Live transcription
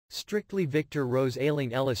Strictly Victor Rose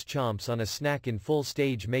Ayling Ellis chomps on a snack in full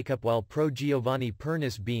stage makeup while pro Giovanni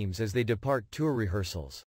Pernis beams as they depart tour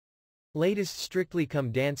rehearsals. Latest Strictly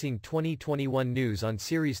Come Dancing 2021 news on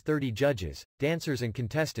Series 30 judges, dancers and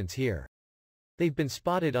contestants here. They've been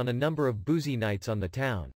spotted on a number of boozy nights on the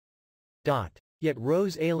town. Yet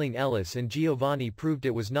Rose Ayling Ellis and Giovanni proved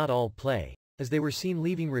it was not all play, as they were seen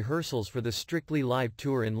leaving rehearsals for the Strictly Live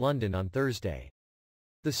tour in London on Thursday.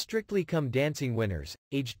 The Strictly Come Dancing winners,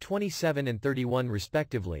 aged 27 and 31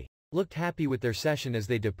 respectively, looked happy with their session as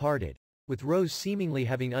they departed, with Rose seemingly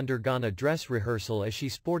having undergone a dress rehearsal as she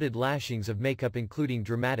sported lashings of makeup including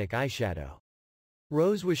dramatic eyeshadow.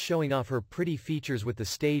 Rose was showing off her pretty features with the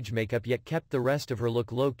stage makeup yet kept the rest of her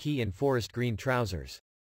look low-key in forest green trousers.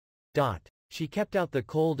 She kept out the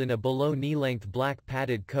cold in a below-knee-length black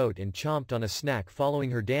padded coat and chomped on a snack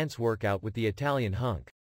following her dance workout with the Italian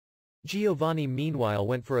hunk. Giovanni meanwhile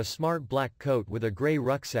went for a smart black coat with a grey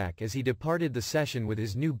rucksack as he departed the session with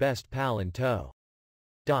his new best pal in tow.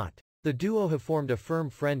 The duo have formed a firm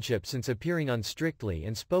friendship since appearing on Strictly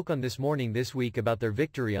and spoke on This Morning this week about their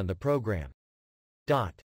victory on the program.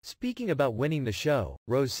 Speaking about winning the show,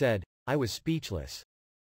 Rose said, "I was speechless.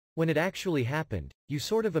 When it actually happened, you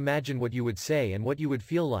sort of imagine what you would say and what you would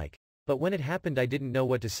feel like, but when it happened I didn't know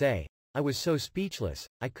what to say. I was so speechless,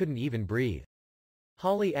 I couldn't even breathe."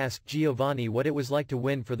 Holly asked Giovanni what it was like to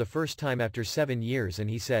win for the first time after 7 years and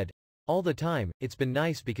he said, "All the time, it's been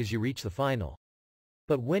nice because you reach the final.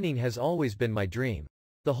 But winning has always been my dream.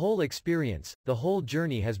 The whole experience, the whole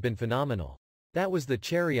journey has been phenomenal. That was the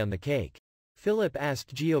cherry on the cake." Philip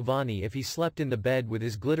asked Giovanni if he slept in the bed with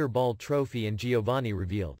his glitter ball trophy and Giovanni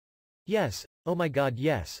revealed, "Yes, oh my god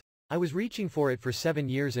yes. I was reaching for it for 7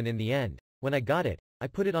 years and in the end, when I got it, I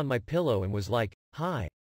put it on my pillow and was like, hi."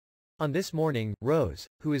 On This Morning, Rose,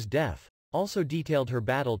 who is deaf, also detailed her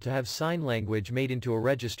battle to have sign language made into a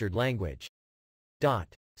registered language.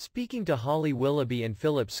 Speaking to Holly Willoughby and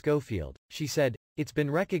Philip Schofield, she said, "It's been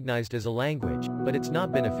recognized as a language, but it's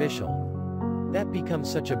not been official. That becomes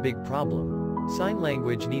such a big problem. Sign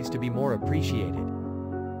language needs to be more appreciated.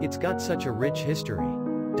 It's got such a rich history."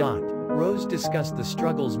 Rose discussed the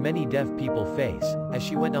struggles many deaf people face, as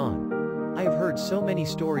she went on. "I have heard so many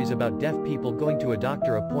stories about deaf people going to a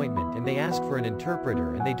doctor appointment and they ask for an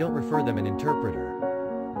interpreter and they don't refer them an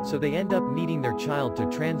interpreter. So they end up needing their child to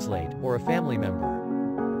translate, or a family member.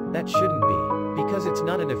 That shouldn't be. Because it's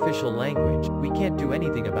not an official language, we can't do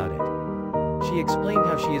anything about it." She explained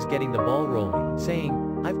how she is getting the ball rolling, saying,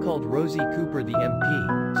 "I've called Rosie Cooper the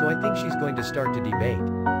MP, so I think she's going to start to debate.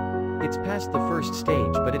 It's past the first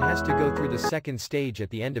stage but it has to go through the second stage at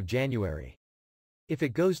the end of January. If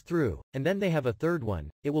it goes through, and then they have a third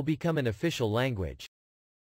one, it will become an official language."